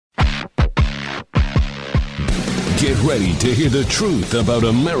Get ready to hear the truth about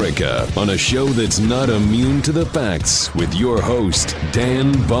America on a show that's not immune to the facts with your host,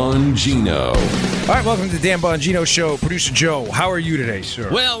 Dan Bongino. All right, welcome to the Dan Bongino Show. Producer Joe, how are you today,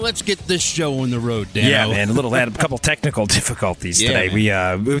 sir? Well, let's get this show on the road, Dan. Yeah, man, had a couple technical difficulties today.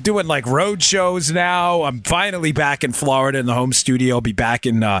 Man. We're doing like road shows now. I'm finally back in Florida in the home studio. I'll be back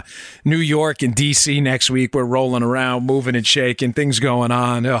in New York and D.C. next week. We're rolling around, moving and shaking, things going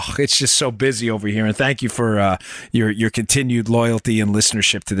on. It's just so busy over here, and thank you for your continued loyalty and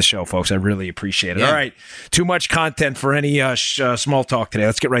listenership to the show, folks. I really appreciate it. Yeah. All right, too much content for any small talk today.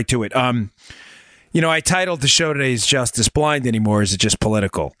 Let's get right to it. I titled the show today, "Is Justice Blind Anymore? Or is it just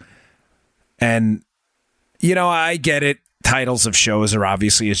political?" And, I get it. Titles of shows are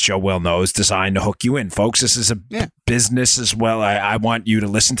obviously, as Joe well knows, designed to hook you in. Folks, this is a business as well. I want you to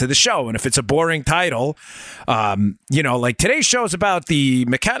listen to the show. And if it's a boring title, like today's show is about the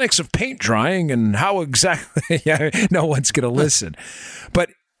mechanics of paint drying and how exactly, no one's going to listen.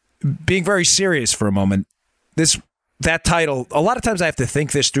 But being very serious for a moment, that title, a lot of times I have to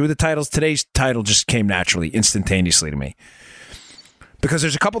think this through the titles. Today's title just came naturally, instantaneously to me. Because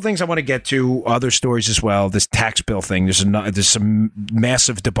there's a couple things I want to get to, other stories as well. This tax bill thing, there's some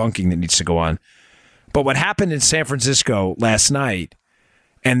massive debunking that needs to go on. But what happened in San Francisco last night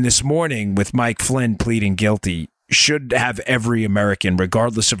and this morning with Mike Flynn pleading guilty should have every American,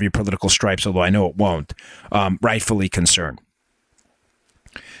 regardless of your political stripes, although I know it won't, rightfully concerned.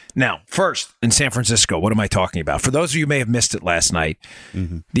 Now, first, in San Francisco, what am I talking about? For those of you who may have missed it last night,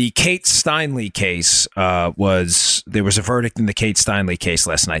 the Kate Steinle case there was a verdict in the Kate Steinle case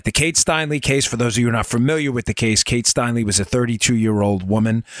last night. The Kate Steinle case, for those of you who are not familiar with the case, Kate Steinle was a 32-year-old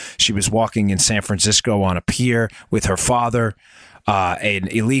woman. She was walking in San Francisco on a pier with her father, an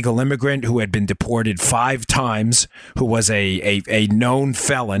illegal immigrant who had been deported 5 times, who was a known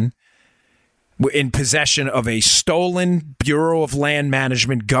felon, in possession of a stolen Bureau of Land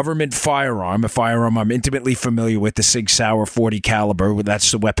Management government firearm, a firearm I'm intimately familiar with, the Sig Sauer 40 caliber. That's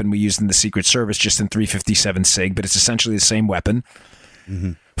the weapon we used in the Secret Service, just in 357 Sig, but it's essentially the same weapon.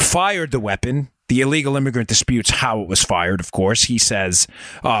 Fired the weapon. The illegal immigrant disputes how it was fired, of course. He says,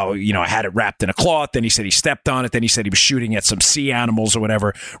 I had it wrapped in a cloth. Then he said he stepped on it. Then he said he was shooting at some sea animals or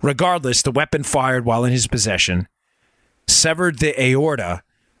whatever. Regardless, the weapon fired while in his possession severed the aorta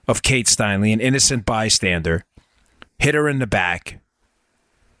of Kate Steinle, an innocent bystander, hit her in the back,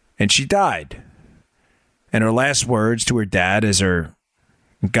 and she died. And her last words to her dad is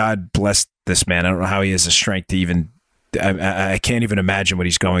God bless this man. I don't know how he has the strength to even, I can't even imagine what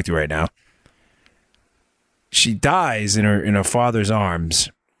he's going through right now. She dies in her father's arms.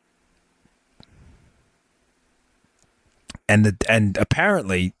 And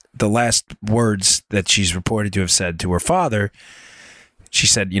apparently the last words that she's reported to have said to her father, she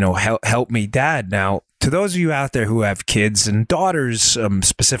said, help me, Dad. Now, to those of you out there who have kids and daughters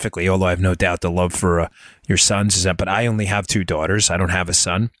specifically, although I have no doubt the love for your sons is that, but I only have 2 daughters. I don't have a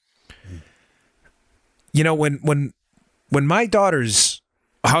son. When my daughter's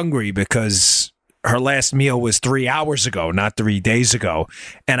hungry because her last meal was 3 hours ago, not 3 days ago,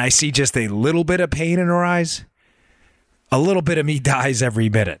 and I see just a little bit of pain in her eyes, a little bit of me dies every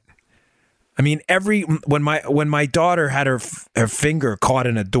minute. I mean, when my daughter had her finger caught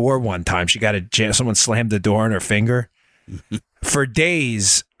in a door one time, she got someone slammed the door on her finger. For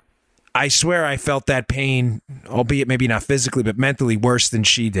days, I swear I felt that pain, albeit maybe not physically, but mentally worse than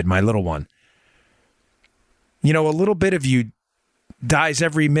she did, my little one. A little bit of you dies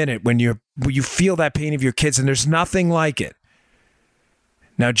every minute when you feel that pain of your kids, and there's nothing like it.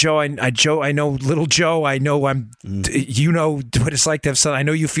 Now, Joe, I know little Joe. I know you know what it's like to have son. I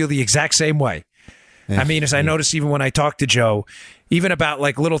know you feel the exact same way. I mean, as I notice, even when I talk to Joe, even about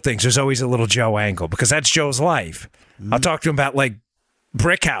like little things, there's always a little Joe angle because that's Joe's life. I'll talk to him about like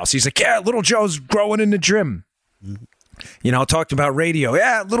Brick House. He's like, yeah, little Joe's growing in the gym. I'll talk to him about radio.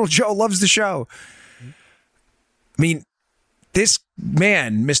 Yeah, little Joe loves the show. I mean, this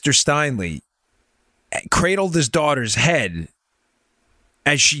man, Mr. Steinle, cradled his daughter's head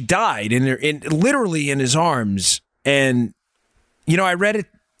as she died literally in his arms. And, I read it.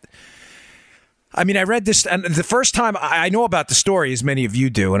 I mean, I read this, and the first time I know about the story, as many of you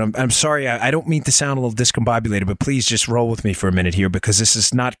do, and I'm sorry, I don't mean to sound a little discombobulated, but please just roll with me for a minute here, because this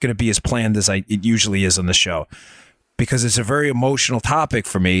is not going to be as planned as it usually is on the show, because it's a very emotional topic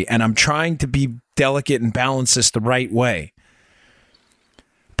for me, and I'm trying to be delicate and balance this the right way.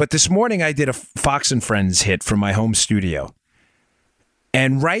 But this morning, I did a Fox and Friends hit from my home studio,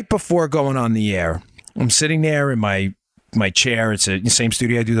 and right before going on the air, I'm sitting there in my chair. It's the same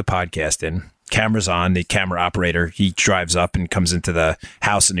studio I do the podcast in. Camera's on. The camera operator, he drives up and comes into the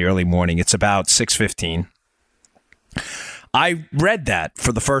house in the early morning. It's about 6:15. I read that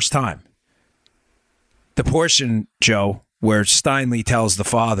for the first time. The portion, Joe, where Steinle tells the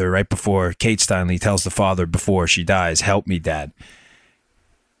father right before, Kate Steinle tells the father before she dies, help me, Dad.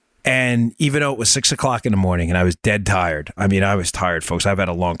 And even though it was 6 o'clock in the morning and I was dead tired, I mean, I was tired, folks. I've had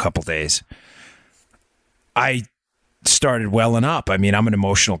a long couple days. I started welling up. I mean, I'm an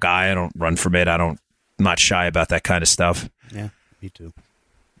emotional guy. I don't run from it. I'm not shy about that kind of stuff. Yeah, me too.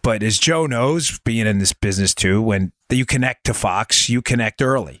 But as Joe knows, being in this business too, when you connect to Fox, you connect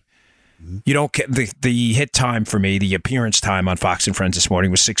early. Mm-hmm. You don't get the hit time for me, the appearance time on Fox and Friends this morning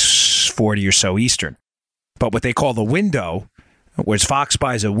was 6:40 or so Eastern. But what they call the window, whereas Fox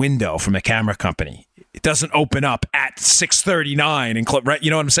buys a window from a camera company, it doesn't open up at 6:39 and right. You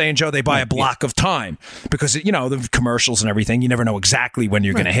know what I'm saying, Joe? They buy a block of time because the commercials and everything. You never know exactly when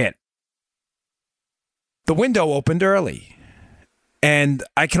you're going to hit. The window opened early. And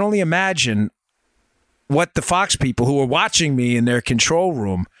I can only imagine what the Fox people who were watching me in their control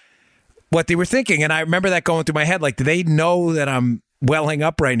room, what they were thinking. And I remember that going through my head. Like, do they know that I'm welling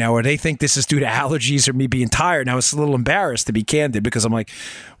up right now? Or they think this is due to allergies or me being tired? And I was a little embarrassed, to be candid, because I'm like,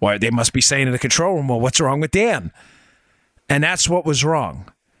 well, they must be saying in the control room, well, what's wrong with Dan? And that's what was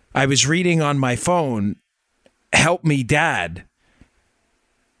wrong. I was reading on my phone, help me, Dad.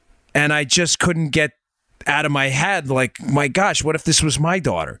 And I just couldn't get out of my head, like, my gosh, what if this was my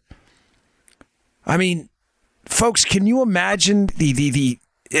daughter? I mean, folks, can you imagine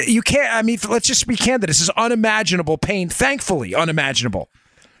you can't, I mean, let's just be candid. This is unimaginable pain, thankfully unimaginable.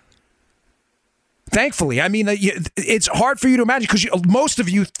 Thankfully, I mean, it's hard for you to imagine because most of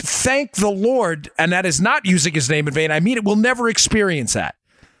you thank the Lord, and that is not using his name in vain. I mean, it will never experience that.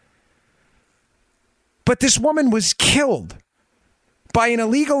 But this woman was killed by an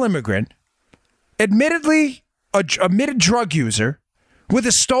illegal immigrant, admittedly admitted drug user, with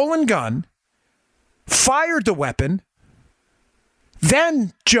a stolen gun, fired the weapon,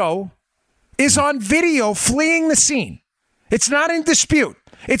 then, Joe, is on video fleeing the scene. It's not in dispute.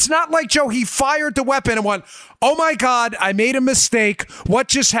 It's not like, Joe, he fired the weapon and went, oh my God, I made a mistake. What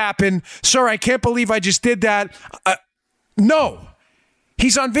just happened? Sir, I can't believe I just did that. No.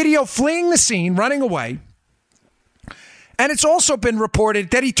 He's on video fleeing the scene, running away. And it's also been reported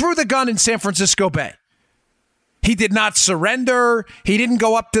that he threw the gun in San Francisco Bay. He did not surrender. He didn't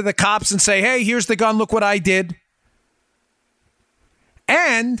go up to the cops and say, hey, here's the gun. Look what I did.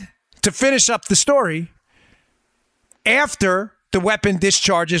 And to finish up the story, after the weapon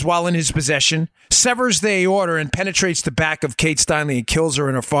discharges while in his possession, severs the aorta and penetrates the back of Kate Steinle and kills her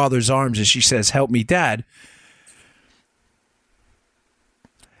in her father's arms as she says, help me, Dad.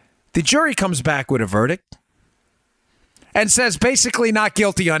 The jury comes back with a verdict and says basically not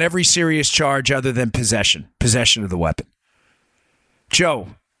guilty on every serious charge other than possession of the weapon.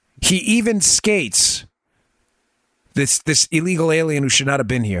 Joe, he even skates, this illegal alien who should not have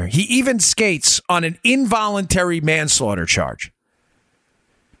been here, he even skates on an involuntary manslaughter charge.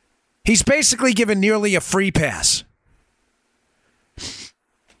 He's basically given nearly a free pass.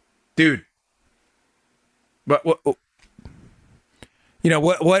 Dude. What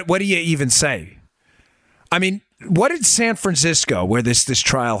do you even say? I mean, what did San Francisco, where this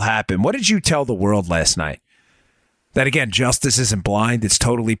trial happened, what did you tell the world last night? That, again, justice isn't blind. It's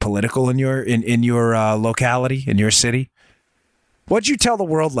totally political in your locality, in your city. What did you tell the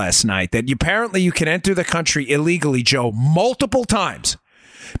world last night? That apparently you can enter the country illegally, Joe, multiple times,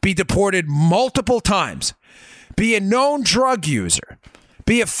 be deported multiple times, be a known drug user,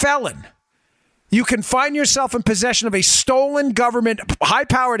 be a felon. You can find yourself in possession of a stolen government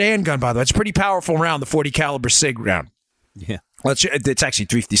high-powered handgun, by the way. It's a pretty powerful round, the 40 caliber SIG round. Yeah. Well, it's actually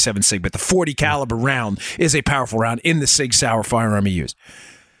 357 SIG, but the 40 caliber round is a powerful round in the SIG Sauer firearm he used.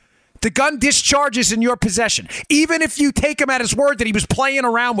 The gun discharges in your possession. Even if you take him at his word that he was playing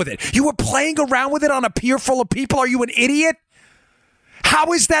around with it. You were playing around with it on a pier full of people? Are you an idiot?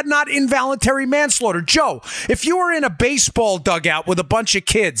 How is that not involuntary manslaughter? Joe, if you were in a baseball dugout with a bunch of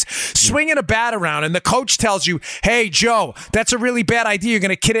kids swinging a bat around and the coach tells you, hey, Joe, that's a really bad idea. You're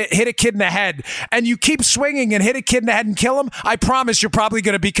going to hit a kid in the head, and you keep swinging and hit a kid in the head and kill him, I promise you're probably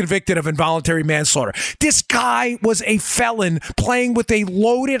going to be convicted of involuntary manslaughter. This guy was a felon playing with a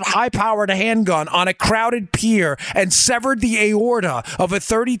loaded, high-powered handgun on a crowded pier and severed the aorta of a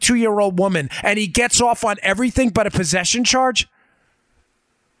 32-year-old woman, and he gets off on everything but a possession charge?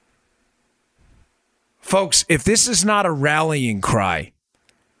 Folks, if this is not a rallying cry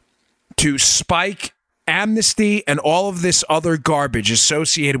to spike amnesty and all of this other garbage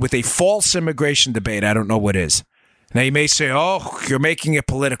associated with a false immigration debate, I don't know what is. Now, you may say, oh, you're making it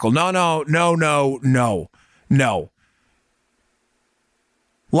political. No.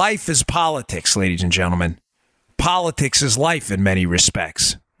 Life is politics, ladies and gentlemen. politics is life in many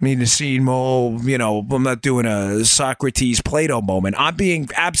respects. I mean, the scene, I'm not doing a Socrates Plato moment. I'm being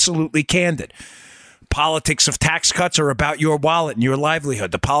absolutely candid. Politics of tax cuts are about your wallet and your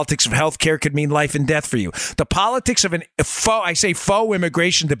livelihood. The politics of healthcare could mean life and death for you. The politics of faux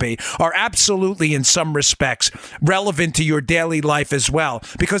immigration debate are absolutely, in some respects, relevant to your daily life as well.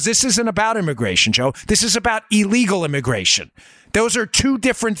 Because this isn't about immigration, Joe. This is about illegal immigration. Those are two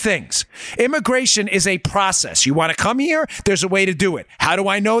different things. Immigration is a process. You want to come here? There's a way to do it. How do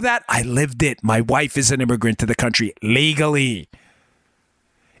I know that? I lived it. My wife is an immigrant to the country legally.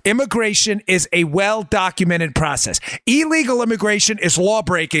 Immigration is a well-documented process. Illegal immigration is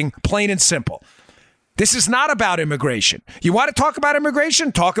law-breaking, plain and simple. This is not about immigration. You want to talk about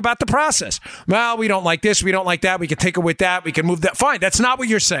immigration? Talk about the process. Well, we don't like this. We don't like that. We can take it with that. We can move that. Fine. That's not what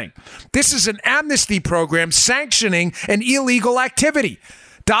you're saying. This is an amnesty program sanctioning an illegal activity.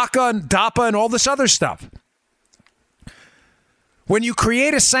 DACA and DAPA and all this other stuff. When you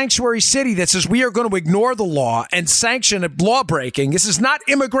create a sanctuary city that says we are going to ignore the law and sanction law breaking, this is not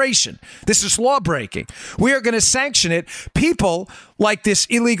immigration. This is law breaking. We are going to sanction it. People like this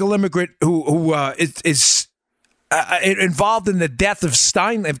illegal immigrant who is involved in the death of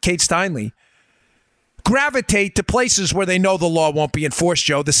Kate Steinle gravitate to places where they know the law won't be enforced,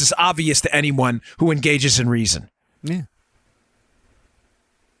 Joe. This is obvious to anyone who engages in reason. Yeah.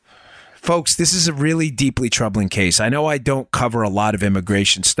 Folks, this is a really deeply troubling case. I know I don't cover a lot of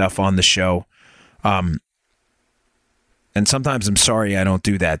immigration stuff on the show. And sometimes I'm sorry I don't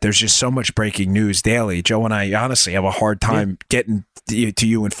do that. There's just so much breaking news daily. Joe and I honestly have a hard time getting to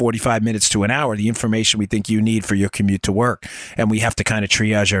you in 45 minutes to an hour, the information we think you need for your commute to work. And we have to kind of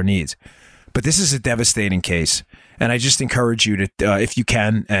triage our needs. But this is a devastating case. And I just encourage you to, if you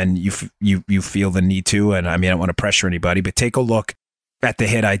can, and you feel the need to, and I mean, I don't want to pressure anybody, but take a look at the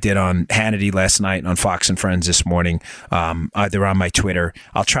hit I did on Hannity last night and on Fox and Friends this morning. They're on my Twitter.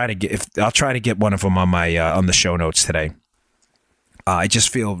 I'll try to get one of them on my on the show notes today. I just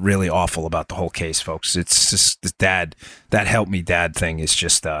feel really awful about the whole case, folks. It's just the dad, that help me dad thing is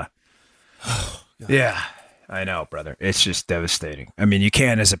just yeah, I know, brother. It's just devastating. I mean, you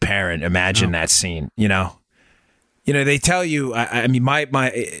can't as a parent imagine that scene, you know. They tell you, I mean, my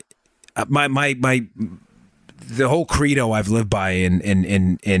the whole credo I've lived by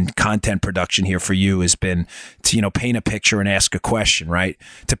in content production here for you has been to, paint a picture and ask a question, right?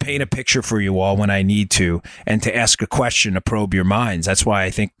 To paint a picture for you all when I need to, and to ask a question to probe your minds. That's why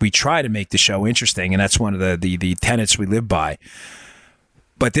I think we try to make the show interesting, and that's one of the tenets we live by.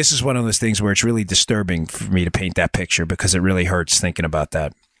 But this is one of those things where it's really disturbing for me to paint that picture because it really hurts thinking about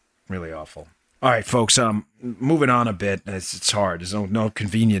that. Really awful. All right, folks, moving on a bit. It's hard. There's no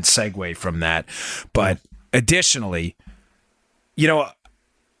convenient segue from that. But additionally,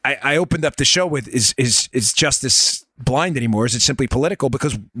 I opened up the show with is justice blind anymore? Is it simply political?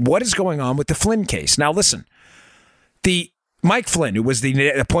 Because what is going on with the Flynn case? Now, listen, Mike Flynn, who was the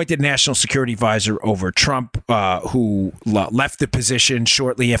appointed national security advisor over Trump, who left the position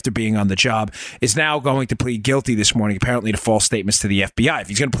shortly after being on the job, is now going to plead guilty this morning, apparently to false statements to the FBI. If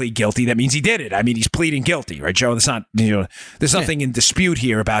he's going to plead guilty, that means he did it. I mean, he's pleading guilty, right, Joe? That's not, there's nothing in dispute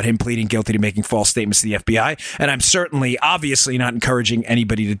here about him pleading guilty to making false statements to the FBI. And I'm certainly, obviously, not encouraging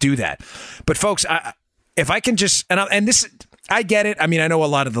anybody to do that. But folks, if I can just, and this. I get it. I mean, I know a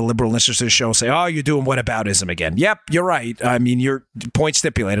lot of the liberal listeners to the show say, oh, you're doing whataboutism again. Yep, you're right. I mean, your point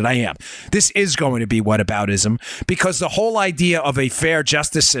stipulated. I am. This is going to be whataboutism because the whole idea of a fair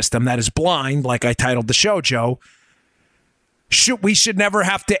justice system that is blind, like I titled the show, Joe, we should never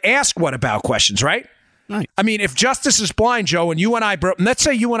have to ask what about questions, right? Right. I mean, if justice is blind, Joe, and you and I, let's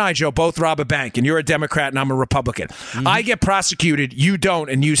say you and I, Joe, both rob a bank and you're a Democrat and I'm a Republican. Mm-hmm. I get prosecuted, you don't,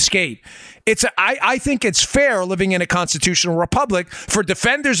 and you skate. I think it's fair living in a constitutional republic for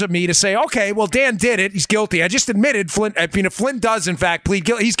defenders of me to say, okay, well, Dan did it. He's guilty. I just admitted Flynn. I mean, if Flynn does, in fact, plead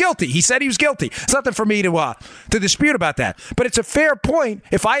guilty, he's guilty. He said he was guilty. It's nothing for me to dispute about that. But it's a fair point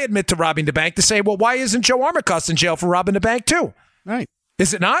if I admit to robbing the bank to say, well, why isn't Joe Armacost in jail for robbing the bank too? Right.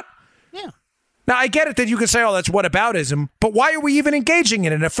 Is it not? Yeah. Now, I get it that you can say, oh, that's whataboutism, but why are we even engaging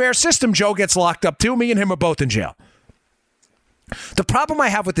in it? In a fair system, Joe gets locked up too. Me and him are both in jail. The problem I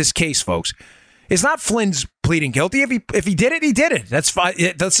have with this case, folks, is not Flynn's pleading guilty. If he did it, he did it. That's fine.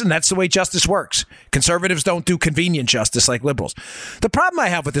 Listen, that's the way justice works. Conservatives don't do convenient justice like liberals. The problem I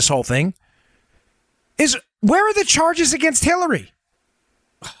have with this whole thing is, where are the charges against Hillary?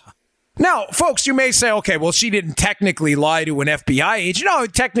 Now, folks, you may say, okay, well, she didn't technically lie to an FBI agent. No,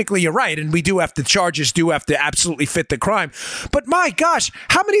 technically you're right, and the charges do have to absolutely fit the crime. But my gosh,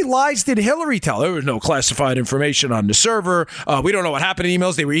 how many lies did Hillary tell? There was no classified information on the server. We don't know what happened in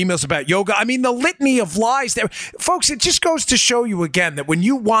emails. They were emails about yoga. I mean, the litany of lies there. Folks, it just goes to show you again that when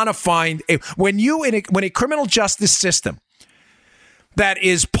you want to find, when a criminal justice system that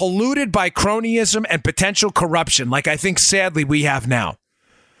is polluted by cronyism and potential corruption, like I think sadly we have now,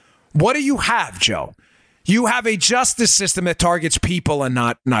 what do you have, Joe? You have a justice system that targets people and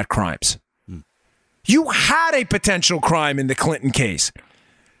not crimes. You had a potential crime in the Clinton case.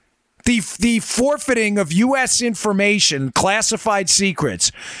 The forfeiting of U.S. information, classified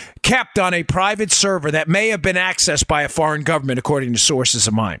secrets, kept on a private server that may have been accessed by a foreign government, according to sources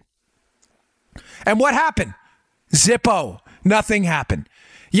of mine. And what happened? Zippo. Nothing happened.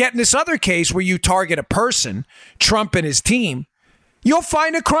 Yet in this other case where you target a person, Trump and his team, you'll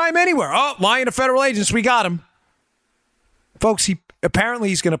find a crime anywhere. Oh, lying to federal agents, we got him. Folks, apparently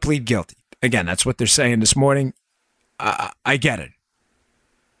he's going to plead guilty. Again, that's what they're saying this morning. I get it.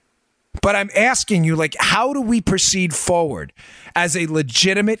 But I'm asking you, how do we proceed forward as a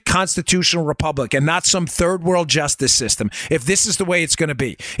legitimate constitutional republic and not some third world justice system if this is the way it's going to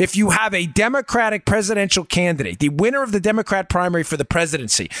be? If you have a Democratic presidential candidate, the winner of the Democrat primary for the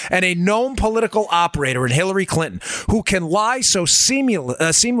presidency, and a known political operator in Hillary Clinton who can lie so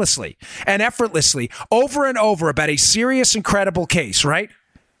seamlessly and effortlessly over and over about a serious and credible case, right?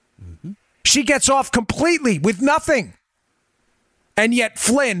 Mm-hmm. She gets off completely with nothing. And yet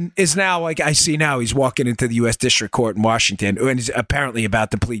Flynn is now, I see now, he's walking into the U.S. District Court in Washington, and he's apparently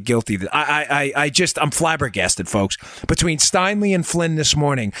about to plead guilty. I'm flabbergasted, folks. Between Steinle and Flynn this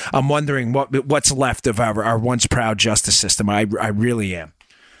morning, I'm wondering what's left of our once proud justice system. I really am.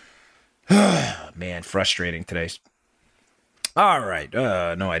 Man, frustrating today. All right.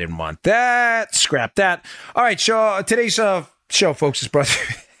 No, I didn't want that. Scrap that. All right, today's show, folks, is brought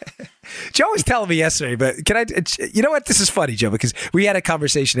to you. Joe was telling me yesterday, but you know what? This is funny, Joe, because we had a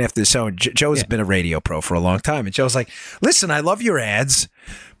conversation after the show, and Joe's been a radio pro for a long time. And Joe's like, listen, I love your ads,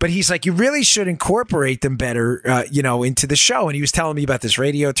 but he's like, you really should incorporate them better, into the show. And he was telling me about this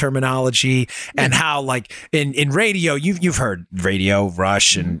radio terminology and how, in radio, you've heard Radio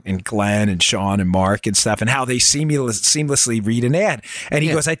Rush and Glenn and Sean and Mark and stuff, and how they seamlessly read an ad. And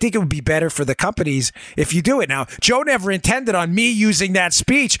he goes, I think it would be better for the companies if you do it. Now, Joe never intended on me using that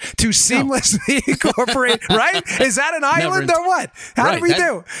speech to seamlessly incorporate, right? Is that an island or what? How do we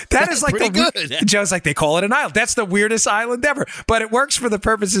do? That is like good. Joe's like, they call it an island. That's the weirdest island ever. But it works for the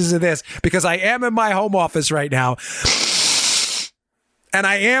purposes of this, because I am in my home office right now and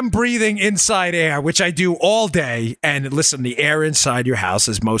I am breathing inside air, which I do all day. And listen, the air inside your house,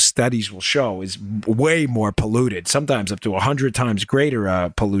 as most studies will show, is way more polluted, sometimes up to 100 times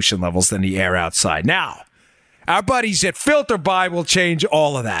greater pollution levels than the air outside. Now, our buddies at Filter By will change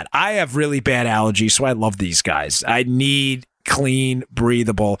all of that. I have really bad allergies, so I love these guys. I need clean,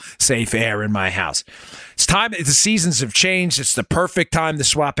 breathable, safe air in my house. It's time. The seasons have changed. It's the perfect time to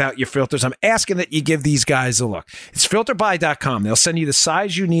swap out your filters. I'm asking that you give these guys a look. It's filterby.com. They'll send you the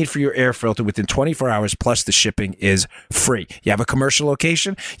size you need for your air filter within 24 hours, plus the shipping is free. You have a commercial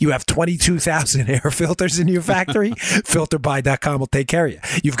location? You have 22,000 air filters in your factory? Filterby.com will take care of you.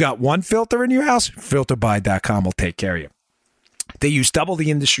 You've got one filter in your house? Filterby.com will take care of you. They use double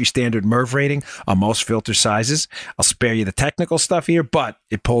the industry standard MERV rating on most filter sizes. I'll spare you the technical stuff here, but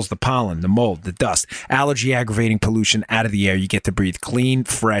it pulls the pollen, the mold, the dust, allergy-aggravating pollution out of the air. You get to breathe clean,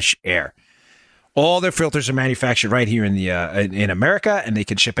 fresh air. All their filters are manufactured right here in America, and they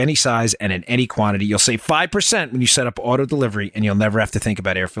can ship any size and in any quantity. You'll save 5% when you set up auto delivery, and you'll never have to think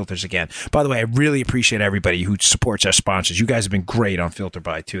about air filters again. By the way, I really appreciate everybody who supports our sponsors. You guys have been great on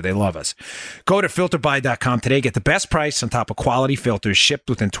FilterBuy, too. They love us. Go to filterbuy.com today. Get the best price on top of quality filters shipped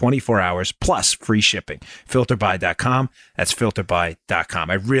within 24 hours, plus free shipping. Filterbuy.com. That's filterbuy.com.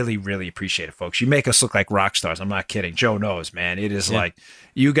 I really, really appreciate it, folks. You make us look like rock stars. I'm not kidding. Joe knows, man. It is like,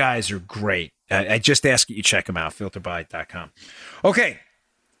 you guys are great. I just ask you check them out, filterby.com. Okay,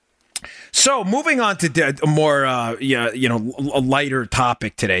 so moving on to a more, a lighter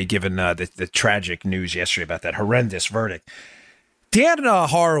topic today, given the tragic news yesterday about that horrendous verdict. Dan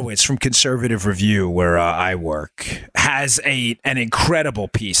Horowitz from Conservative Review, where I work, has an incredible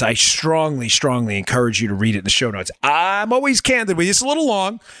piece. I strongly, strongly encourage you to read it in the show notes. I'm always candid with you. It's a little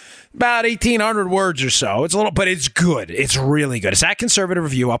long. about 1,800 words or so. It's a little, but it's good. It's really good. It's at Conservative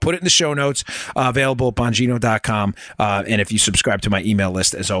Review. I'll put it in the show notes, available at Bongino.com. And if you subscribe to my email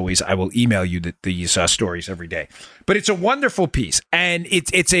list, as always, I will email you these stories every day. But it's a wonderful piece, and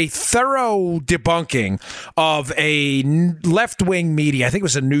it's a thorough debunking of a left-wing media. I think it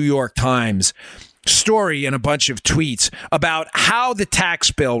was a New York Times story and a bunch of tweets about how the tax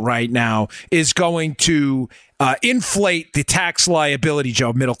bill right now is going to inflate the tax liability,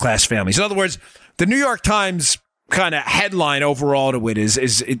 Joe, of middle-class families. In other words, the New York Times kind of headline overall to it is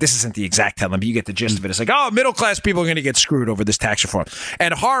this isn't the exact headline, but you get the gist of it. It's like, oh, middle-class people are going to get screwed over this tax reform.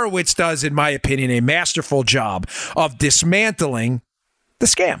 And Horowitz does, in my opinion, a masterful job of dismantling the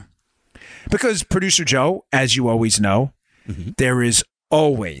scam. Because, Producer Joe, as you always know, there is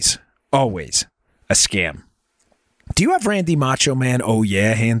always a scam. Do you have Randy Macho Man? Oh,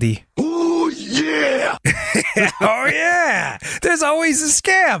 yeah, handy? Oh, yeah. Oh, yeah. There's always a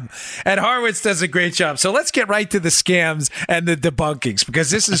scam. And Horowitz does a great job. So let's get right to the scams and the debunkings,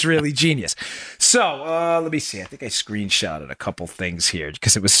 because this is really genius. So let me see. I think I screenshotted a couple things here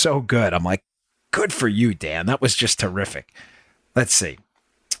because it was so good. I'm like, good for you, Dan. That was just terrific. Let's see.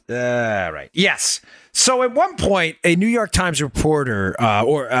 All right. Yes. So at one point, a New York Times reporter,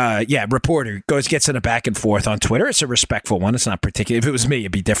 gets in a back and forth on Twitter. It's a respectful one. It's not particular. If it was me,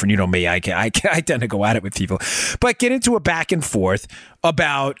 it'd be different. You know me. I tend to go at it with people, but get into a back and forth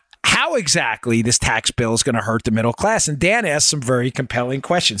about how exactly this tax bill is going to hurt the middle class. And Dan asked some very compelling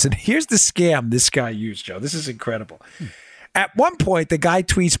questions. And here's the scam this guy used, Joe. This is incredible. At one point, the guy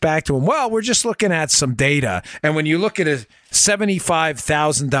tweets back to him, well, we're just looking at some data. And when you look at a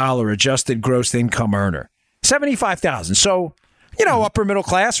 $75,000 adjusted gross income earner, $75,000. So, upper middle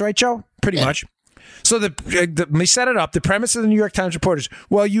class, right, Joe? Pretty much. So we set it up. The premise of the New York Times reporters,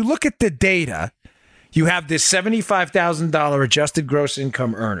 well, you look at the data, you have this $75,000 adjusted gross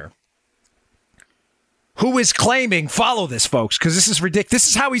income earner who is claiming, follow this, folks, because this is ridiculous. This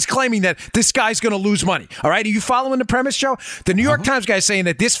is how he's claiming that this guy's going to lose money. All right? Are you following the premise, Joe? The New York Times guy is saying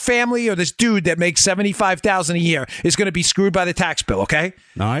that this family or this dude that makes $75,000 a year is going to be screwed by the tax bill, okay?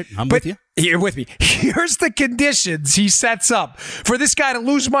 All right, with you. You're with me. Here's the conditions he sets up for this guy to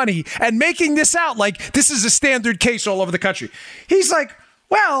lose money, and making this out like this is a standard case all over the country. He's like,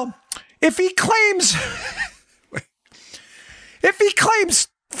 well, if he claims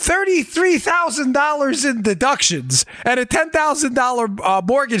 $33,000 in deductions and a $10,000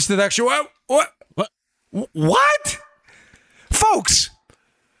 mortgage deduction. What? Folks,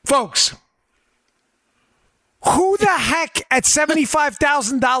 who the heck at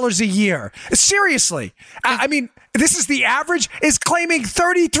 $75,000 a year? Seriously. I mean, this is the average, is claiming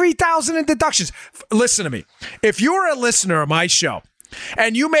 $33,000 in deductions. Listen to me. If you're a listener of my show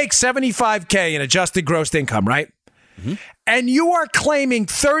and you make $75K in adjusted gross income, right? And you are claiming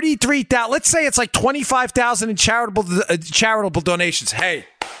 $33,000. Let's say it's like $25,000 in charitable donations. Hey,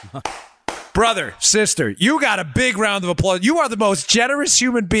 brother, sister, you got a big round of applause. You are the most generous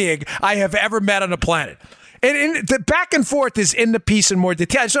human being I have ever met on the planet. And the back and forth is in the piece in more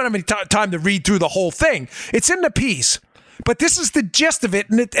detail. I just don't have any time to read through the whole thing. It's in the piece, but this is the gist of it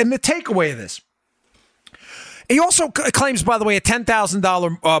and the takeaway of this. He also claims, by the way, a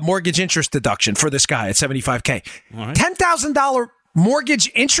 $10,000 mortgage interest deduction for this guy at $75K. Right. $10,000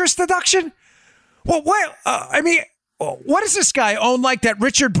 mortgage interest deduction? Well, what? What does this guy own? Like that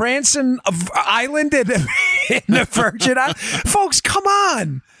Richard Branson island in the Virgin Islands? Folks, come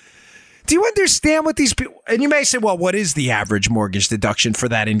on. Do you understand what these people? And you may say, well, what is the average mortgage deduction for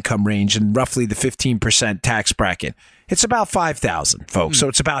that income range and roughly the 15% tax bracket? It's about $5,000, folks. So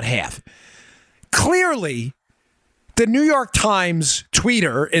it's about half. Clearly, the New York Times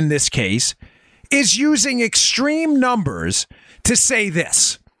tweeter in this case is using extreme numbers to say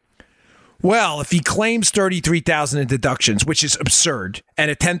this. Well, if he claims $33,000 in deductions, which is absurd, and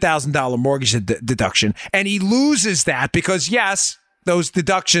a $10,000 mortgage deduction, and he loses that because, yes, those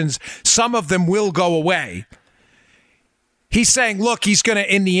deductions, some of them will go away. He's saying, look, he's going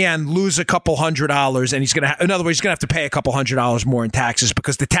to, in the end, lose a couple $100, and he's going to, in other words, he's going to have to pay a couple $100 more in taxes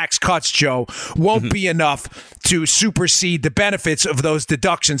because the tax cuts, Joe, won't be enough to supersede the benefits of those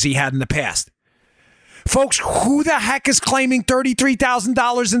deductions he had in the past. Folks, who the heck is claiming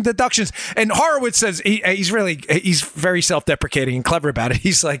 $33,000 in deductions? And Horowitz says he's very self-deprecating and clever about it.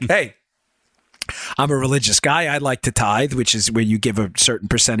 He's like, hey, I'm a religious guy. I like to tithe, which is where you give a certain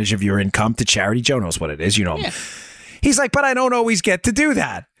percentage of your income to charity. Joe knows what it is. You know. Yeah. He's like, but I don't always get to do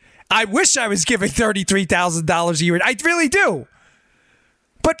that. I wish I was giving $33,000 a year. I really do.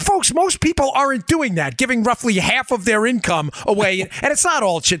 But, folks, most people aren't doing that, giving roughly half of their income away. And it's not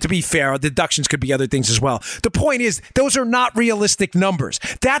all shit, to be fair. Deductions could be other things as well. The point is, those are not realistic numbers.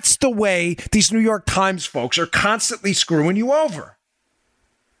 That's the way these New York Times folks are constantly screwing you over.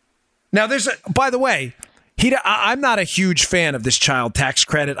 Now, by the way, I'm not a huge fan of this child tax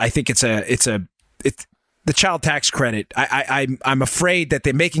credit. I think it's the child tax credit. I'm afraid that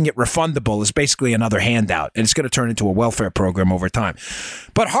they're making it refundable is basically another handout, and it's going to turn into a welfare program over time.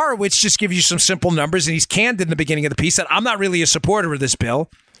 But Horowitz just gives you some simple numbers, and he's candid in the beginning of the piece that I'm not really a supporter of this bill.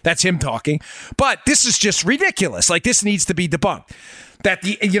 That's him talking. But this is just ridiculous. Like, this needs to be debunked. That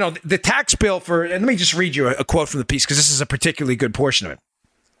the tax bill and let me just read you a quote from the piece, because this is a particularly good portion of it.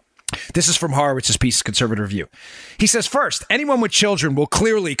 This is from Horowitz's piece, Conservative Review. He says, first, anyone with children will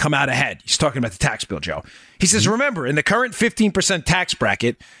clearly come out ahead. He's talking about the tax bill, Joe. He says, remember, in the current 15% tax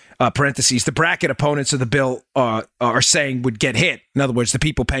bracket, parentheses, the bracket opponents of the bill are saying would get hit. In other words, the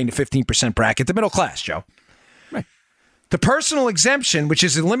people paying the 15% bracket, the middle class, Joe. Right. The personal exemption, which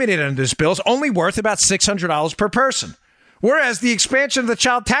is eliminated under this bill, is only worth about $600 per person, whereas the expansion of the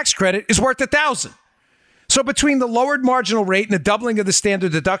child tax credit is worth $1,000. So between the lowered marginal rate and the doubling of the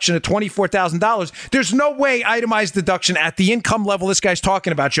standard deduction at $24,000, there's no way itemized deduction at the income level this guy's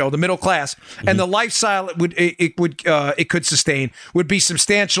talking about, Joe, the middle class, and the lifestyle it could sustain would be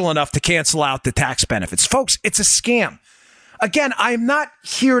substantial enough to cancel out the tax benefits. Folks, it's a scam. Again, I'm not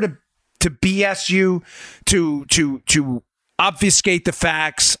here to BS you, to obfuscate the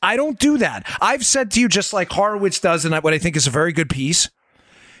facts. I don't do that. I've said to you, just like Horowitz does, and what I think is a very good piece,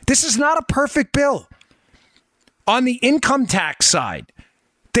 this is not a perfect bill. On the income tax side,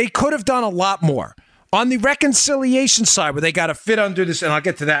 they could have done a lot more. On the reconciliation side, where they got to fit under this, and I'll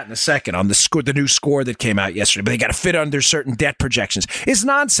get to that in a second, on the new score that came out yesterday, but they got to fit under certain debt projections. It's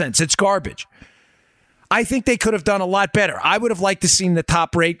nonsense. It's garbage. I think they could have done a lot better. I would have liked to seen the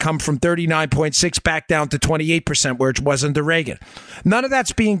top rate come from 39.6 back down to 28%, where it was under Reagan. None of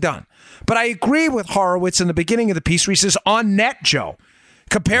that's being done. But I agree with Horowitz in the beginning of the piece where he says, on net, Joe,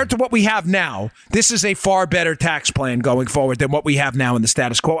 compared to what we have now, this is a far better tax plan going forward than what we have now in the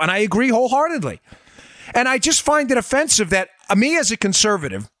status quo. And I agree wholeheartedly. And I just find it offensive that me as a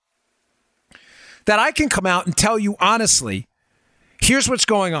conservative, that I can come out and tell you honestly, here's what's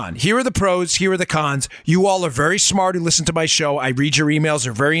going on. Here are the pros. Here are the cons. You all are very smart who listen to my show. I read your emails.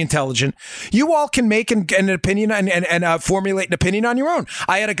 They're very intelligent. You all can make an opinion and formulate an opinion on your own.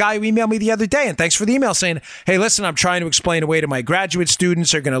 I had a guy who emailed me the other day, and thanks for the email, saying, hey, listen, I'm trying to explain away to my graduate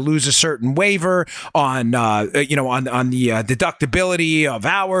students they're going to lose a certain waiver on the deductibility of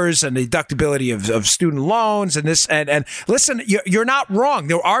hours and the deductibility of student loans and this. And listen, you're not wrong.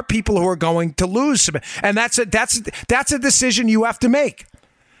 There are people who are going to lose some, and that's a decision you have to make.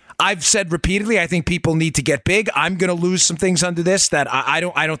 I've said repeatedly, I think people need to get big. I'm going to lose some things under this that I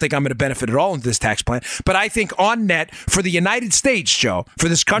don't think I'm going to benefit at all into this tax plan. But I think on net, for the United States, Joe, for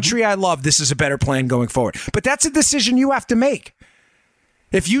this country I love, this is a better plan going forward. But that's a decision you have to make.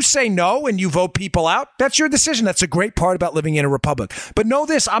 If you say no and you vote people out, that's your decision. That's a great part about living in a republic. But know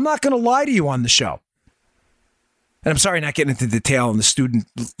this, I'm not going to lie to you on the show. And I'm sorry not getting into detail on the student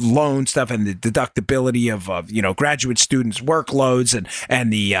loan stuff and the deductibility of graduate students' workloads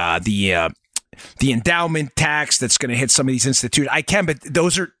and the endowment tax that's going to hit some of these institutions. I can, but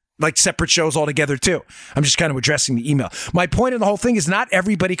those are like separate shows altogether too. I'm just kind of addressing the email. My point in the whole thing is not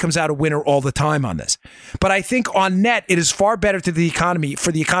everybody comes out a winner all the time on this. But I think on net, it is far better for the economy.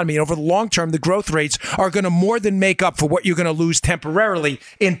 And over the long term, the growth rates are going to more than make up for what you're going to lose temporarily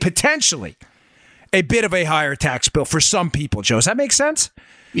in potentially a bit of a higher tax bill for some people, Joe. Does that make sense?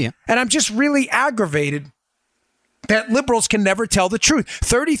 Yeah. And I'm just really aggravated that liberals can never tell the truth.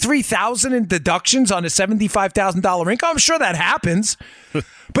 $33,000 in deductions on a $75,000 income. I'm sure that happens.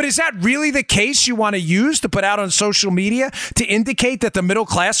 But is that really the case you want to use to put out on social media to indicate that the middle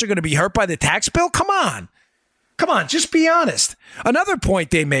class are going to be hurt by the tax bill? Come on. Just be honest. Another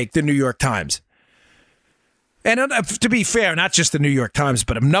point they make, the New York Times. And to be fair, not just the New York Times,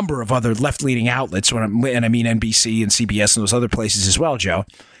 but a number of other left-leaning outlets, and I mean NBC and CBS and those other places as well, Joe,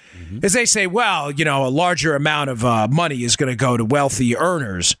 is they say, well, a larger amount of money is going to go to wealthy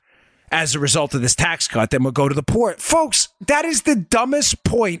earners as a result of this tax cut than will go to the poor. Folks, that is the dumbest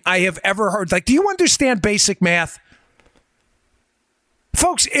point I have ever heard. Like, do you understand basic math?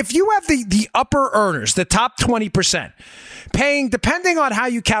 Folks, if you have the upper earners, the top 20%, paying, depending on how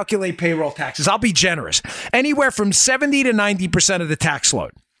you calculate payroll taxes, I'll be generous, anywhere from 70 to 90% of the tax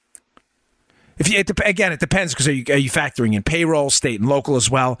load. It depends, because are you factoring in payroll, state and local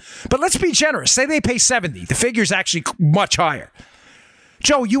as well? But let's be generous. Say they pay 70. The figure's actually much higher.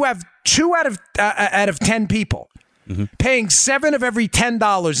 Joe, you have 2 out of 10 people paying $7 of every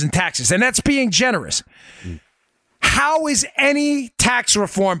 $10 in taxes, and that's being generous. How is any tax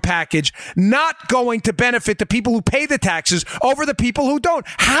reform package not going to benefit the people who pay the taxes over the people who don't?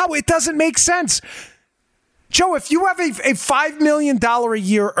 How? It doesn't make sense. Joe, if you have a $5 million a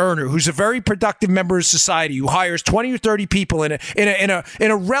year earner who's a very productive member of society who hires 20 or 30 people in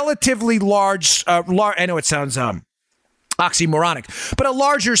a relatively large, I know it sounds oxymoronic, but a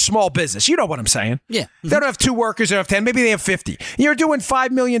larger small business. You know what I'm saying? Yeah. They don't have 2 workers, they don't have 10, maybe they have 50. You're doing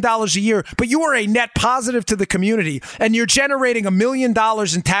 $5 million a year, but you are a net positive to the community, and you're generating $1 million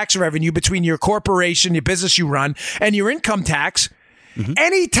in tax revenue between your corporation, your business you run, and your income tax.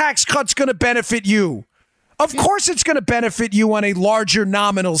 Any tax cut's going to benefit you. Of course it's going to benefit you on a larger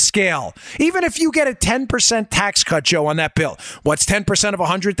nominal scale. Even if you get a 10% tax cut, Joe, on that bill. What's 10% of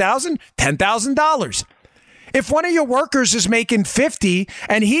 $100,000? $10,000. If one of your workers is making $50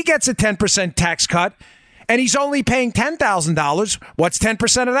 and he gets a 10% tax cut and he's only paying $10,000, what's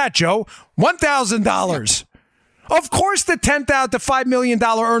 10% of that, Joe? $1,000. Of course the $5 million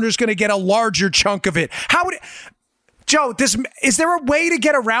earner is going to get a larger chunk of it. Joe, is there a way to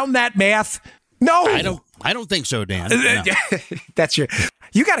get around that math? No. I don't think so, Dan. No. That's you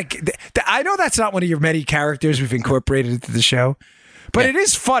got to. I know that's not one of your many characters we've incorporated into the show, but it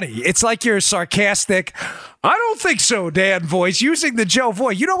is funny. It's like your sarcastic, I don't think so, Dan voice, using the Joe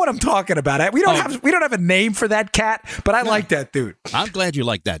voice. You know what I'm talking about. We don't have a name for that cat, but I like that dude. I'm glad you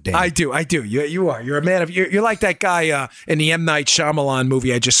like that, Dan. I do. You are. You're a man of. You're like that guy in the M. Night Shyamalan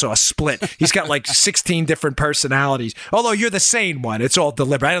movie I just saw, Split. He's got like 16 different personalities. Although you're the sane one. It's all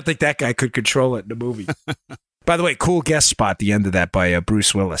deliberate. I don't think that guy could control it in the movie. By the way, cool guest spot at the end of that by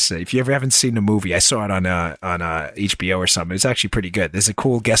Bruce Willis. If you ever haven't seen the movie, I saw it on HBO or something. It's actually pretty good. There's a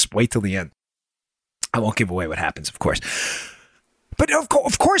cool guest. Wait till the end. I won't give away what happens, of course. But of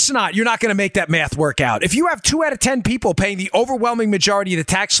course not. You're not going to make that math work out. If you have 2 out of 10 people paying the overwhelming majority of the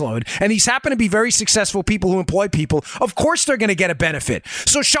tax load, and these happen to be very successful people who employ people, of course they're going to get a benefit.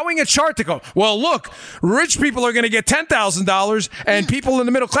 So showing a chart to go, well, look, rich people are going to get $10,000, and people in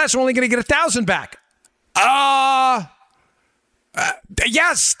the middle class are only going to get $1,000 back.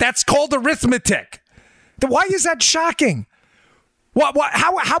 Yes, that's called arithmetic. Why is that shocking?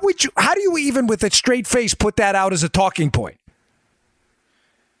 How do you even with a straight face put that out as a talking point?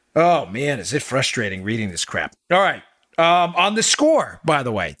 Oh man, is it frustrating reading this crap. All right. On the score, by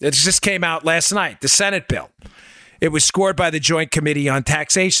the way, it just came out last night, the Senate bill. It was scored by the Joint Committee on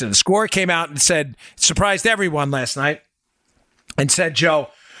Taxation. The score came out and said, surprised everyone last night, and said,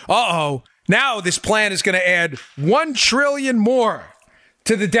 Joe, now this plan is going to add $1 trillion more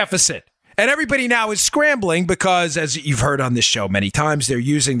to the deficit. And everybody now is scrambling because, as you've heard on this show many times, they're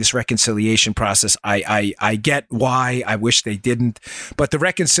using this reconciliation process. I get why. I wish they didn't. But the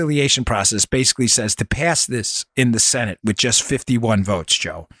reconciliation process basically says to pass this in the Senate with just 51 votes,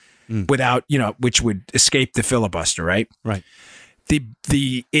 Joe, without, which would escape the filibuster, right? Right.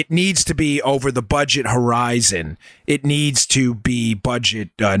 It needs to be over the budget horizon. It needs to be budget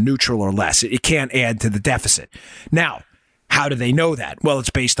neutral or less. It can't add to the deficit. Now, how do they know that? Well, it's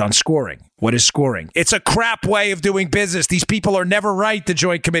based on scoring. What is scoring? It's a crap way of doing business. These people are never right, the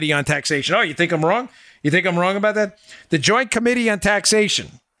Joint Committee on Taxation. Oh, you think I'm wrong? You think I'm wrong about that? The Joint Committee on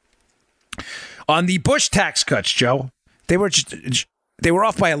Taxation, on the Bush tax cuts, Joe, they were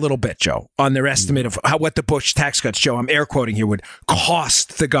off by a little bit, Joe, on their estimate of what the Bush tax cuts, Joe, I'm air quoting here, would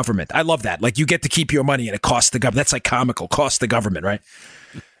cost the government. I love that. Like, you get to keep your money and it costs the government. That's like comical, cost the government, right?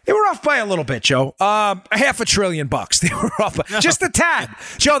 They were off by a little bit, Joe. $500 billion. They were off by just a tad.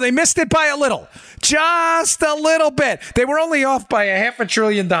 Joe, they missed it by a little. Just a little bit. They were only off by $500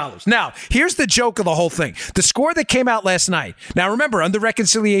 billion. Now, here's the joke of the whole thing. The score that came out last night. Now, remember, under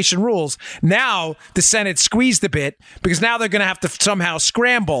reconciliation rules, now the Senate squeezed a bit because now they're going to have to somehow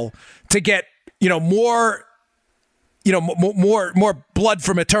scramble to get, more blood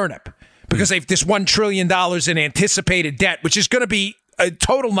from a turnip because they've this $1 trillion in anticipated debt, which is going to be a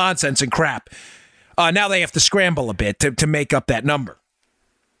total nonsense and crap. Now they have to scramble a bit to make up that number.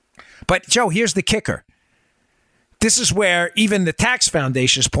 But, Joe, here's the kicker. This is where even the tax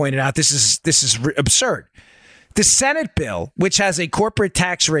foundations pointed out this is absurd. The Senate bill, which has a corporate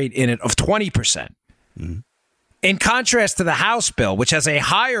tax rate in it of 20%, in contrast to the House bill, which has a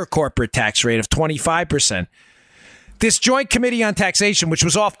higher corporate tax rate of 25%, this Joint Committee on Taxation, which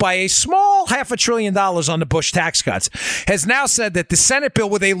was off by a small $500 billion on the Bush tax cuts, has now said that the Senate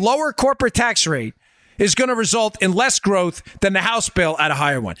bill with a lower corporate tax rate is going to result in less growth than the House bill at a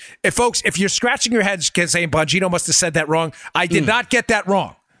higher one. If you're scratching your heads saying Bongino must have said that wrong, I did not get that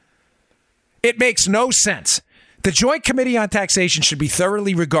wrong. It makes no sense. The Joint Committee on Taxation should be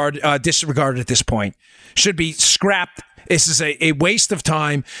thoroughly disregarded at this point, should be scrapped. This is a waste of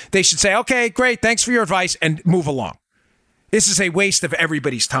time. They should say, okay, great, thanks for your advice, and move along. This is a waste of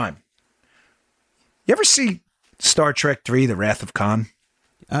everybody's time. You ever see Star Trek III, The Wrath of Khan?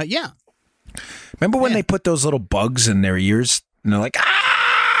 Yeah. Remember when they put those little bugs in their ears? And they're like,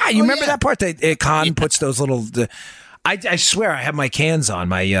 ah! You remember that part? Khan puts those little... I swear I have my cans on,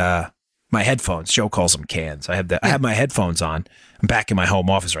 my headphones. Joe calls them cans. I have my headphones on. I'm back in my home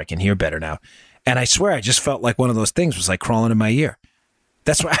office where I can hear better now. And I swear I just felt like one of those things was like crawling in my ear.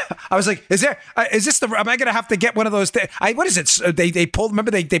 That's why I was like, am I going to have to get one of those things? What is it? They pulled,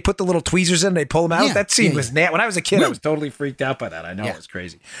 remember they put the little tweezers in, they pull them out? Yeah, that scene was when I was a kid, I was totally freaked out by that. I know it was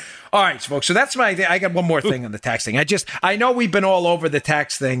crazy. All right, folks. So that's I got one more thing on the tax thing. I know we've been all over the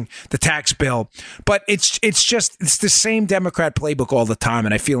tax thing, the tax bill, but it's the same Democrat playbook all the time.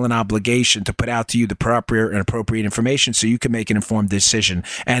 And I feel an obligation to put out to you the proper and appropriate information so you can make an informed decision.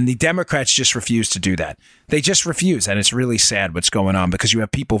 And the Democrats just refuse to do that. They just refuse. And it's really sad what's going on because you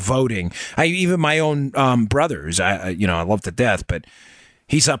have people voting. Even my own brothers, I love to death, but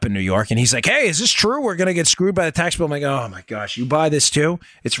he's up in New York and he's like, hey, is this true? We're going to get screwed by the tax bill. I'm like, oh my gosh, you buy this too?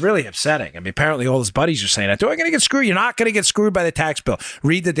 It's really upsetting. I mean, apparently all his buddies are saying that. Am I going to get screwed? You're not going to get screwed by the tax bill.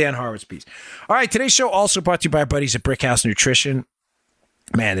 Read the Dan Horowitz piece. All right, today's show also brought to you by our buddies at Brickhouse Nutrition.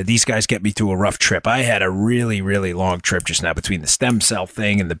 Man, did these guys get me through a rough trip. I had a really, really long trip just now between the stem cell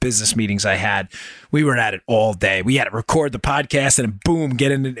thing and the business meetings I had. We were at it all day. We had to record the podcast and boom,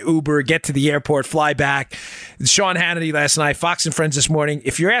 get in an Uber, get to the airport, fly back. Sean Hannity last night, Fox and Friends this morning.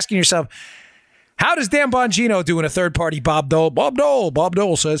 If you're asking yourself, how does Dan Bongino do in a third-party Bob Dole? Bob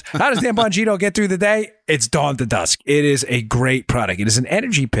Dole says, how does Dan Bongino get through the day? It's Dawn to Dusk. It is a great product. It is an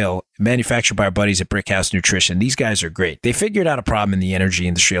energy pill manufactured by our buddies at Brickhouse Nutrition. These guys are great. They figured out a problem in the energy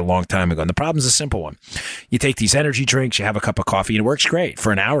industry a long time ago, and the problem's a simple one. You take these energy drinks, you have a cup of coffee, and it works great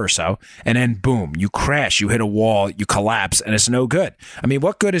for an hour or so, and then boom, you crash, you hit a wall, you collapse, and it's no good. I mean,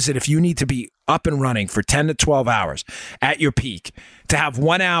 what good is it if you need to be up and running for 10 to 12 hours at your peak to have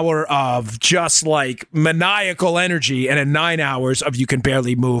 1 hour of just like maniacal energy and then 9 hours of you can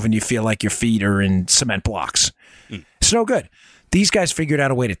barely move and you feel like your feet are in cement blocks? It's no good. These guys figured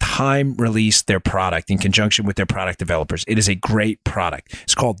out a way to time release their product in conjunction with their product developers. It is a great product.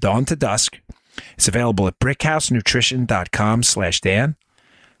 It's called Dawn to Dusk. It's available at brickhousenutrition.com/Dan.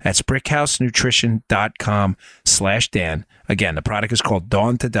 That's brickhousenutrition.com/Dan. Again, the product is called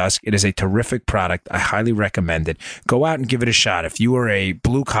Dawn to Dusk. It is a terrific product. I highly recommend it. Go out and give it a shot. If you are a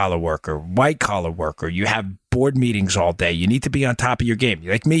blue-collar worker, white-collar worker, you have board meetings all day, you need to be on top of your game.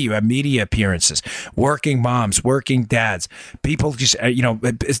 Like me, you have media appearances, working moms, working dads, people just,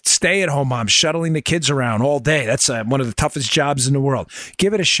 stay-at-home moms, shuttling the kids around all day. That's one of the toughest jobs in the world.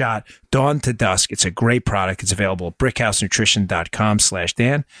 Give it a shot. Dawn to Dusk. It's a great product. It's available at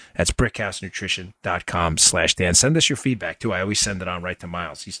brickhousenutrition.com/Dan. That's brickhousenutrition.com/Dan. Send us your feedback, too. I always send it on right to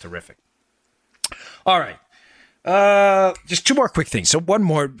Miles. He's terrific. All right. Just two more quick things. So one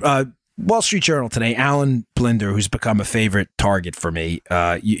more. Wall Street Journal today, Alan Blinder, who's become a favorite target for me.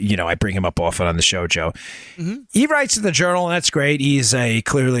 I bring him up often on the show, Joe. Mm-hmm. He writes in the Journal, and that's great. He's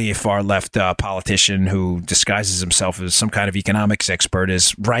clearly a far-left politician who disguises himself as some kind of economics expert,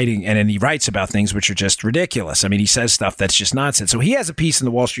 is writing, and then he writes about things which are just ridiculous. I mean, he says stuff that's just nonsense. So he has a piece in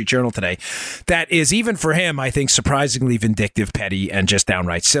the Wall Street Journal today that is, even for him, I think, surprisingly vindictive, petty, and just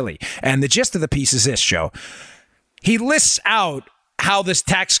downright silly. And the gist of the piece is this, Joe. He lists out how this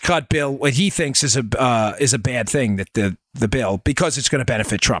tax cut bill, what he thinks is a bad thing, that the bill, because it's going to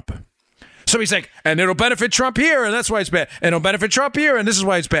benefit Trump. So he's like, and it'll benefit Trump here, and that's why it's bad. And it'll benefit Trump here, and this is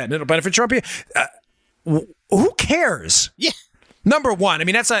why it's bad. And it'll benefit Trump here. Who cares? Yeah. Number one, I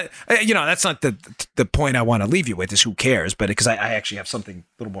mean, that's not the point I want to leave you with, is who cares, but because I actually have something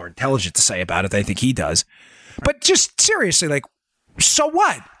a little more intelligent to say about it than I think he does. But just seriously, like, so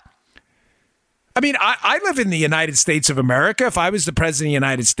what? I mean, I live in the United States of America. If I was the president of the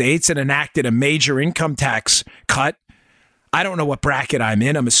United States and enacted a major income tax cut, I don't know what bracket I'm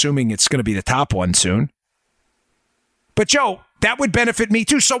in. I'm assuming it's going to be the top one soon. But, Joe, that would benefit me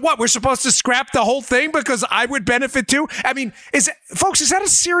too. So what? We're supposed to scrap the whole thing because I would benefit too? I mean, is that a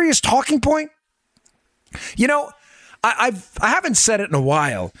serious talking point? You know, I haven't said it in a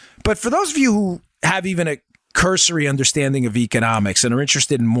while, but for those of you who have even a cursory understanding of economics and are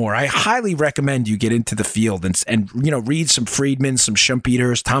interested in more, I highly recommend you get into the field and read some Friedman, some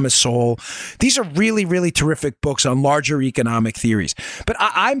Schumpeter, Thomas Sowell. These are really, really terrific books on larger economic theories. But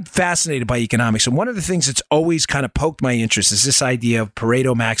I'm fascinated by economics, and one of the things that's always kind of poked my interest is this idea of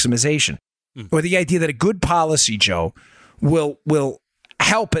Pareto maximization, or the idea that a good policy, Joe, will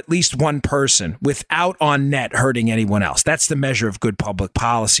help at least one person without on net hurting anyone else. That's the measure of good public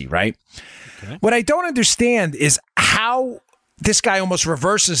policy, right? Okay. What I don't understand is how this guy almost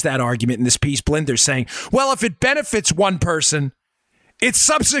reverses that argument in this piece, Blinder, saying, well, if it benefits one person, it's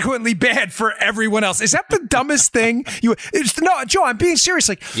subsequently bad for everyone else. Is that the dumbest thing? No, Joe, I'm being serious.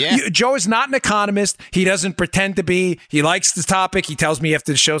 Joe is not an economist. He doesn't pretend to be. He likes the topic. He tells me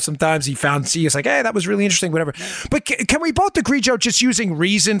after the show sometimes he's like, hey, that was really interesting, whatever. But can we both agree, Joe, just using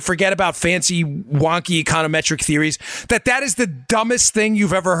reason, forget about fancy, wonky econometric theories, that is the dumbest thing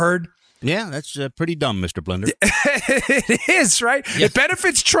you've ever heard? Yeah, that's pretty dumb, Mr. Blender. It is, right? Yeah. It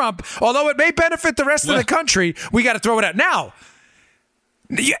benefits Trump, although it may benefit the rest of the country. We got to throw it out. Now,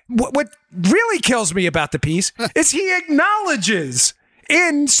 what really kills me about the piece is he acknowledges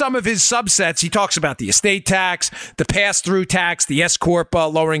in some of his subsets, he talks about the estate tax, the pass-through tax, the S-Corp,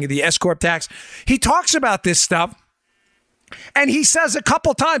 lowering of the S-Corp tax. He talks about this stuff, and he says a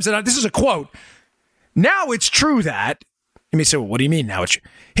couple times, and this is a quote, now it's true that, let me say, well, what do you mean now?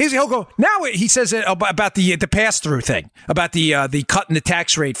 He'll go, now he says about the pass-through thing, about the cut in the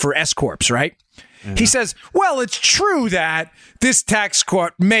tax rate for S-Corps, right? Mm-hmm. He says, well, it's true that this tax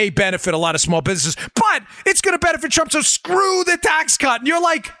cut may benefit a lot of small businesses, but it's going to benefit Trump, so screw the tax cut. And you're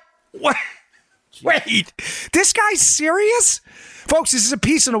like, what? Wait, this guy's serious? Folks, this is a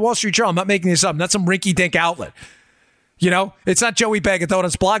piece in the Wall Street Journal. I'm not making this up. Not some rinky-dink outlet. You know, it's not Joey Bag of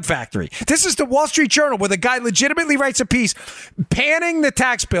Donuts Blog Factory. This is the Wall Street Journal where the guy legitimately writes a piece panning the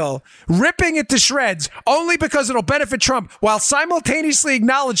tax bill, ripping it to shreds only because it'll benefit Trump while simultaneously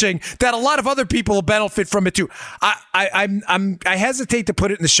acknowledging that a lot of other people will benefit from it too. I hesitate to put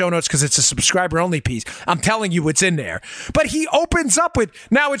it in the show notes because it's a subscriber-only piece. I'm telling you what's in there. But he opens up with,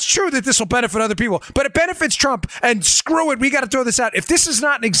 now it's true that this will benefit other people, but it benefits Trump, and screw it, we got to throw this out. If this is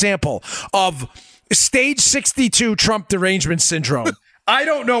not an example of Stage 62 Trump derangement syndrome, I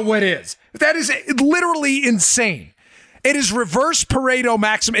don't know what is. That is literally insane. It is reverse Pareto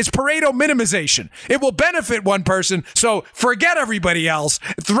maximum. It's Pareto minimization. It will benefit one person, so forget everybody else.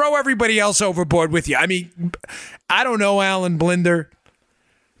 Throw everybody else overboard with you. I mean, I don't know Alan Blinder,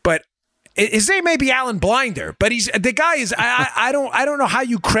 but his name may be Alan Blinder, but the guy is. I don't know how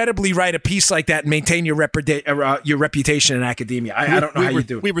you credibly write a piece like that and maintain your reputation in academia. I don't know how you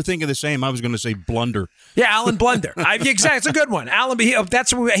do it. We were thinking the same. I was going to say Blunder. Yeah, Alan Blunder. Exactly, it's a good one. Alan.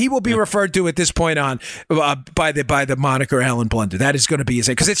 He will be referred to at this point on by the moniker Alan Blunder. That is going to be his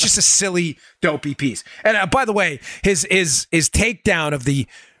name because it's just a silly, dopey piece. And by the way, his takedown of the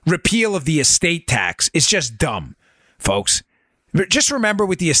repeal of the estate tax is just dumb, folks. Just remember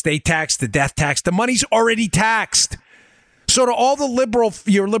with the estate tax, the death tax, the money's already taxed. So to all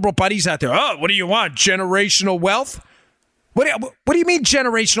your liberal buddies out there, oh, what do you want? Generational wealth? What do you mean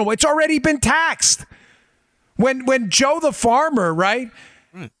generational wealth? It's already been taxed. When Joe the farmer, right,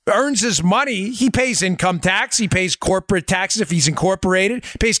 earns his money, he pays income tax, he pays corporate taxes if he's incorporated,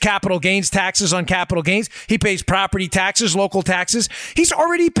 pays capital gains taxes on capital gains, he pays property taxes, local taxes. He's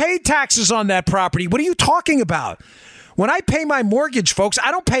already paid taxes on that property. What are you talking about? When I pay my mortgage, folks,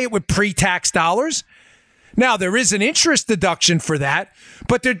 I don't pay it with pre-tax dollars. Now, there is an interest deduction for that,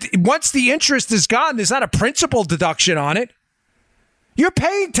 but once the interest is gone, there's not a principal deduction on it. You're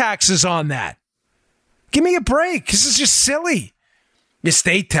paying taxes on that. Give me a break. This is just silly.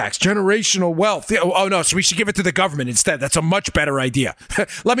 Estate tax, generational wealth. Oh, no, so we should give it to the government instead. That's a much better idea.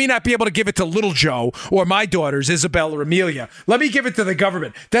 Let me not be able to give it to little Joe or my daughters, Isabel or Amelia. Let me give it to the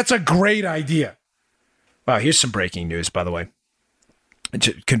government. That's a great idea. Wow, here's some breaking news, by the way.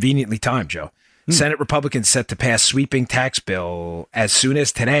 Conveniently timed, Joe. Senate Republicans set to pass sweeping tax bill as soon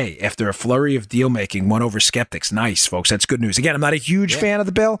as today after a flurry of deal-making won over skeptics. Nice, folks. That's good news. Again, I'm not a huge fan of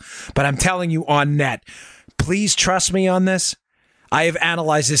the bill, but I'm telling you on net, please trust me on this. I have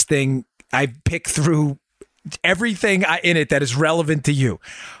analyzed this thing. I've picked through everything in it that is relevant to you.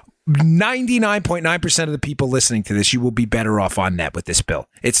 99.9% of the people listening to this, you will be better off on net with this bill.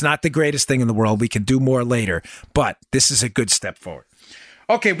 It's not the greatest thing in the world. We can do more later, but this is a good step forward.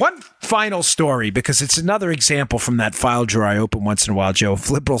 Okay, one final story, because it's another example from that file drawer I open once in a while, Joe. If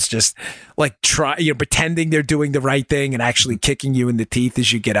liberals just pretending they're doing the right thing and actually kicking you in the teeth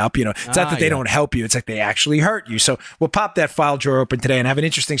as you get up. It's not that they don't help you. It's like they actually hurt you. So we'll pop that file drawer open today and have an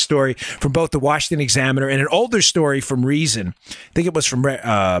interesting story from both the Washington Examiner and an older story from Reason. I think it was from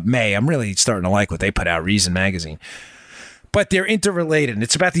May. I'm really starting to like what they put out, Reason magazine. But they're interrelated, and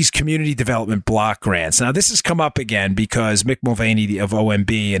it's about these community development block grants. Now, this has come up again because Mick Mulvaney of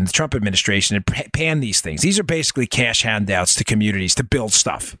OMB and the Trump administration had panned these things. These are basically cash handouts to communities to build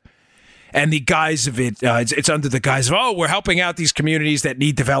stuff. And the guise of it, it's under the guise of, we're helping out these communities that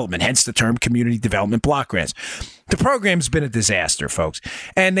need development, hence the term community development block grants. The program's been a disaster, folks.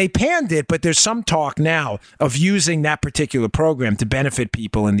 And they panned it, but there's some talk now of using that particular program to benefit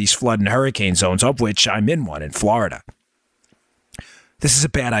people in these flood and hurricane zones, of which I'm in one in Florida. This is a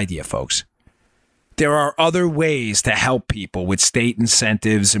bad idea, folks. There are other ways to help people with state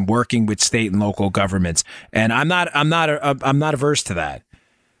incentives and working with state and local governments. And I'm not averse to that.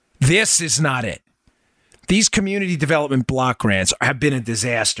 This is not it. These community development block grants have been a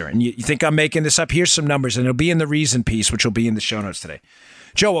disaster. And you think I'm making this up? Here's some numbers, and it'll be in the reason piece, which will be in the show notes today.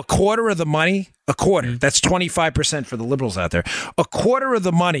 Joe, a quarter of the money, that's 25% for the liberals out there. A quarter of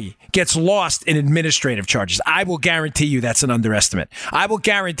the money gets lost in administrative charges. I will guarantee you that's an underestimate. I will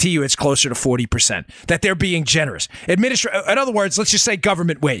guarantee you it's closer to 40%, that they're being generous. In other words, let's just say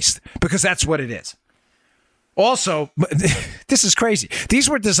government waste, because that's what it is. Also, this is crazy. These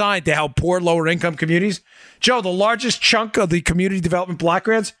were designed to help poor, lower-income communities. Joe, the largest chunk of the community development block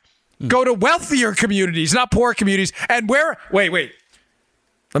grants go to wealthier communities, not poor communities. And where? Wait.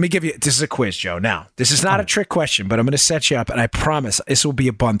 Let me give you, this is a quiz, Joe. Now, this is not a trick question, but I'm going to set you up, and I promise this will be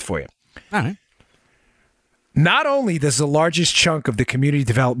a bunt for you. All right. Not only does the largest chunk of the community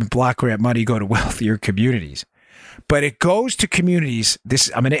development block grant money go to wealthier communities, but it goes to communities.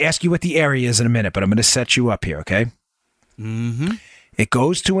 I'm going to ask you what the area is in a minute, but I'm going to set you up here, okay? Mm-hmm. It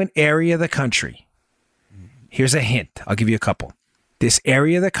goes to an area of the country. Here's a hint. I'll give you a couple. This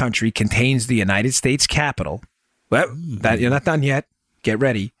area of the country contains the United States Capitol. Well, you're not done yet. Get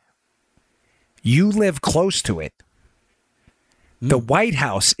ready. You live close to it. The White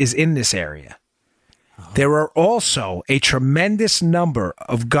House is in this area. There are also a tremendous number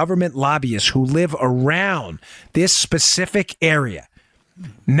of government lobbyists who live around this specific area.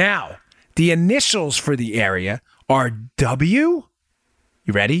 Now, the initials for the area are W.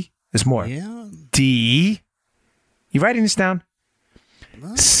 You ready? There's more. Yeah. D. You writing this down?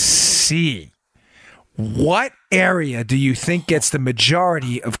 C. What area do you think gets the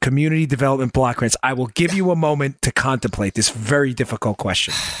majority of community development block grants? I will give you a moment to contemplate this very difficult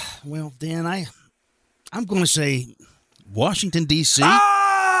question. Well, Dan, I'm going to say Washington, D.C.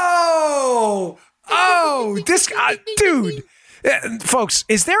 This guy, dude. Folks,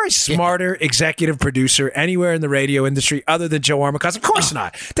 is there a smarter executive producer anywhere in the radio industry other than Joe Armacost? Of course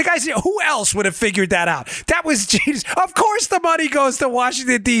not. The guy's, who else would have figured that out? That was genius. Of course the money goes to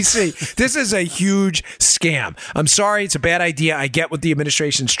Washington, D.C. This is a huge scam. I'm sorry. It's a bad idea. I get what the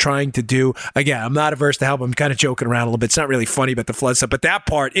administration's trying to do. Again, I'm not averse to help. I'm kind of joking around a little bit. It's not really funny about the flood stuff, but that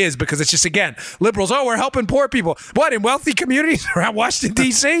part is because it's just, again, liberals, we're helping poor people. What, in wealthy communities around Washington,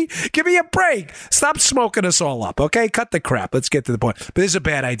 D.C.? Give me a break. Stop smoking us all up, okay? Cut the crap. Let's get to the point. But this is a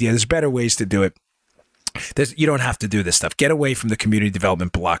bad idea. There's better ways to do it. You don't have to do this stuff. Get away from the community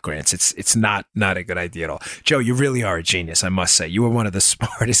development block grants. It's not a good idea at all. Joe, you really are a genius, I must say. You were one of the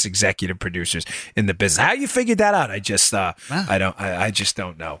smartest executive producers in the business. How you figured that out? I just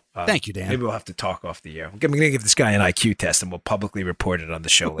don't know. Thank you, Dan. Maybe we'll have to talk off the air. I'm going to give this guy an IQ test, and we'll publicly report it on the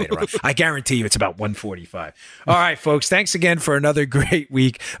show later on. I guarantee you it's about 145. All right, folks. Thanks again for another great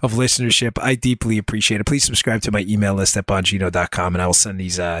week of listenership. I deeply appreciate it. Please subscribe to my email list at Bongino.com, and I will send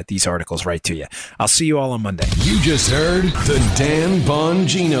these articles right to you. I'll see you all on Monday. You just heard the Dan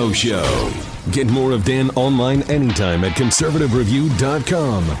Bongino Show. Get more of Dan online anytime at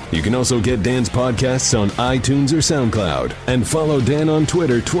conservativereview.com. You can also get Dan's podcasts on iTunes or SoundCloud. And follow Dan on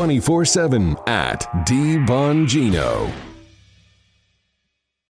Twitter 24/7 at DBongino.